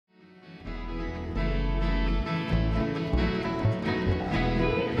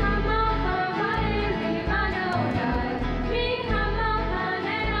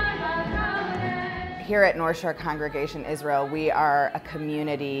Here at North Shore Congregation Israel, we are a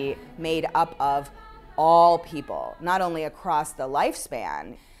community made up of all people, not only across the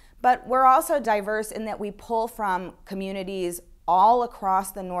lifespan, but we're also diverse in that we pull from communities all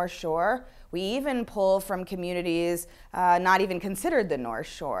across the North Shore. We even pull from communities not even considered the North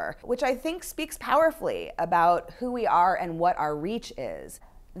Shore, which I think speaks powerfully about who we are and what our reach is.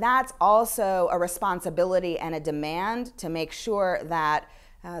 That's also a responsibility and a demand to make sure that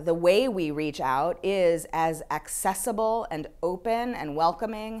the way we reach out is as accessible and open and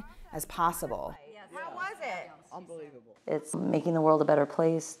welcoming as possible. How was it? Unbelievable. It's making the world a better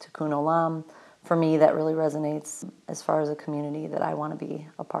place, Tikkun Olam. For me, that really resonates as far as a community that I want to be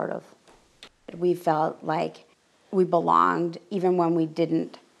a part of. We felt like we belonged even when we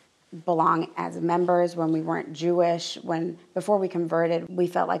didn't belong as members, when we weren't Jewish, before we converted, we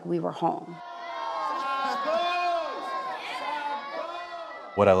felt like we were home.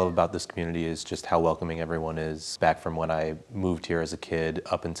 What I love about this community is just how welcoming everyone is. Back from when I moved here as a kid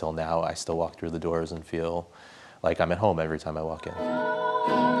up until now, I still walk through the doors and feel like I'm at home every time I walk in.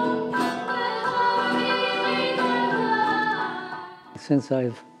 Since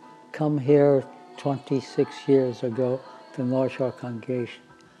I've come here 26 years ago to North Shore Congregation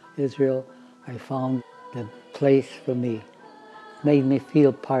Israel, I found the place for me. It made me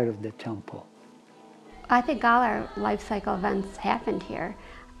feel part of the temple. I think all our life cycle events happened here.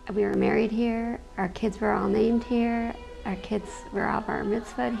 We were married here, our kids were all named here, our kids were all bar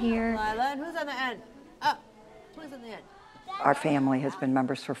mitzvahed here. Lila, and who's on the end? Oh, who's on the end? Our family has been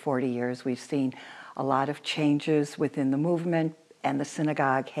members for 40 years. We've seen a lot of changes within the movement, and the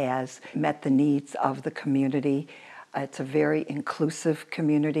synagogue has met the needs of the community. It's a very inclusive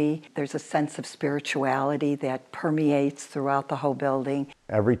community. There's a sense of spirituality that permeates throughout the whole building.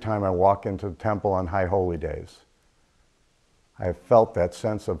 Every time I walk into the temple on High Holy Days, I have felt that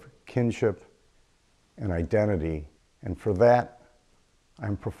sense of kinship and identity. And for that,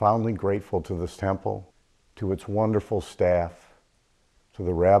 I'm profoundly grateful to this temple, to its wonderful staff, to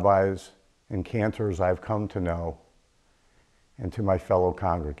the rabbis and cantors I've come to know, and to my fellow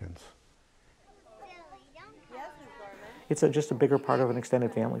congregants. It's just a bigger part of an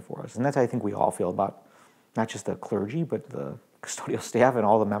extended family for us. And that's how I think we all feel about not just the clergy, but the custodial staff and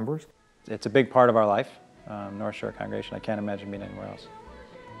all the members. It's a big part of our life, North Shore Congregation. I can't imagine being anywhere else.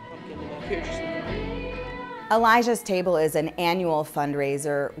 Elijah's Table is an annual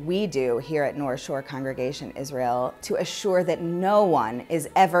fundraiser we do here at North Shore Congregation Israel to assure that no one is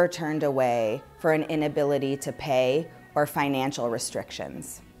ever turned away for an inability to pay or financial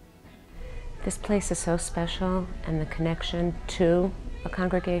restrictions. This place is so special, and the connection to a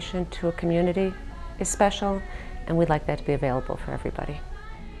congregation, to a community is special, and we'd like that to be available for everybody.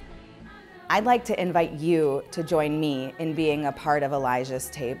 I'd like to invite you to join me in being a part of Elijah's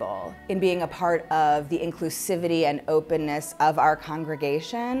Table, in being a part of the inclusivity and openness of our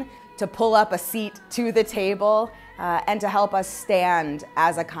congregation, to pull up a seat to the table, and to help us stand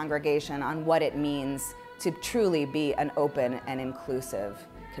as a congregation on what it means to truly be an open and inclusive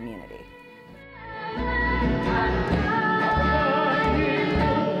community.